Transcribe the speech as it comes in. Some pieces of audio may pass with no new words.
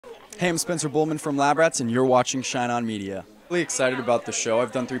Hey, I'm Spencer Boldman from Lab Rats, and you're watching Shine On Media. Really excited about the show.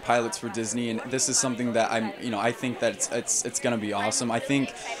 I've done 3 pilots for Disney, and this is something that I think that it's going to be awesome. I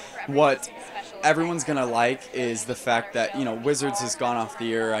think what everyone's going to like is the fact that, Wizards has gone off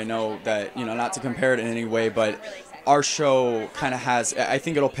the air. I know that, not to compare it in any way, but our show kind of has, I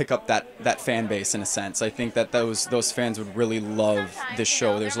think it'll pick up that fan base in a sense. I think that those fans would really love this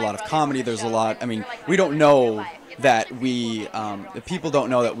show. There's a lot of comedy. There's a lot, we don't know that the people don't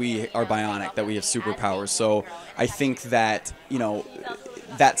know that we are bionic, that we have superpowers. So I think that,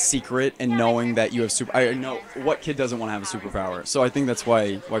 that secret and knowing that you have I know what kid doesn't want to have a superpower. So I think that's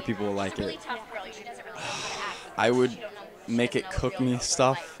why people will like it. I would make it cook me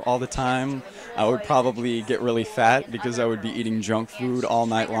stuff all the time. I would probably get really fat because I would be eating junk food all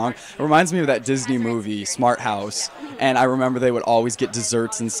night long. It reminds me of that Disney movie, Smart House, and I remember they would always get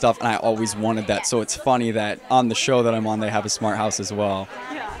desserts and stuff, and I always wanted that. So it's funny that on the show that I'm on, they have a Smart House as well.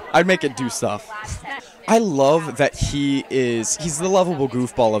 I'd make it do stuff. I love that he's the lovable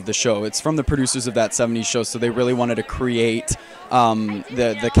goofball of the show. It's from the producers of that 70s show, so they really wanted to create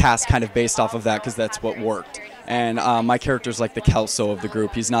the cast kind of based off of that because that's what worked. And my character's like the Kelso of the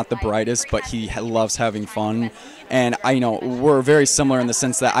group. He's not the brightest, but he loves having fun. And we're very similar in the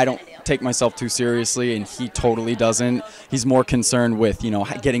sense that I don't take myself too seriously, and he totally doesn't. He's more concerned with,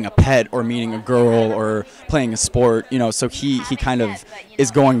 getting a pet or meeting a girl or playing a sport, so he kind of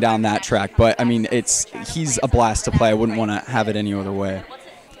is going down that track. But, he's a blast to play. I wouldn't want to have it any other way.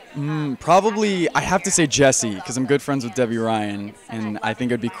 Probably, I have to say Jessie, because I'm good friends with Debbie Ryan, and I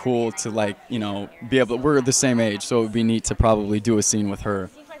think it'd be cool to, be able to, we're the same age, so it would be neat to probably do a scene with her.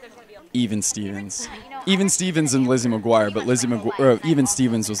 Even Stevens and Lizzie McGuire, but Even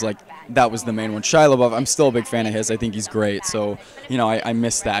Stevens was that was the main one. Shia LaBeouf, I'm still a big fan of his. I think he's great, so, I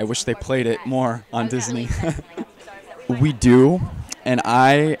miss that. I wish they played it more on Disney. We do, and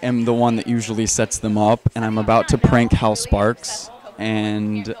I am the one that usually sets them up, and I'm about to prank Hal Sparks.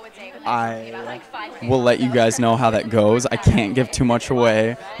 And I will let you guys know how that goes. I can't give too much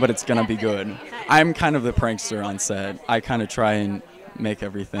away, but it's going to be good. I'm kind of the prankster on set. I kind of try and make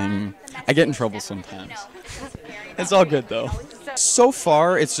everything. I get in trouble sometimes. It's all good, though. So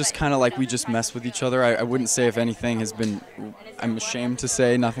far, it's just kind of like we just mess with each other. I wouldn't say if anything has been, I'm ashamed to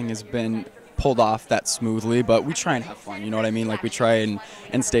say, nothing has been pulled off that smoothly, but we try and have fun, you know what I mean? We try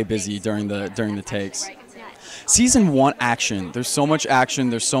and stay busy during the takes. Season 1 action. There's so much action.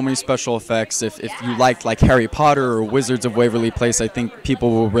 There's so many special effects. If you liked Harry Potter or Wizards of Waverly Place, I think people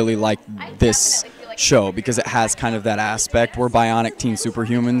will really like this show because it has kind of that aspect. We're bionic teen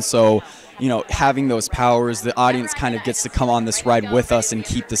superhumans, so having those powers, the audience kind of gets to come on this ride with us and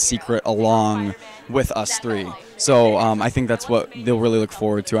keep the secret along with us 3. So I think that's what they'll really look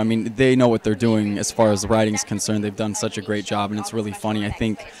forward to. They know what they're doing as far as the writing's concerned. They've done such a great job, and it's really funny. I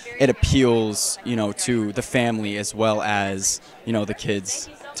think it appeals, to the family as well as, the kids,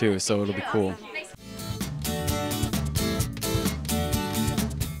 too, so it'll be cool.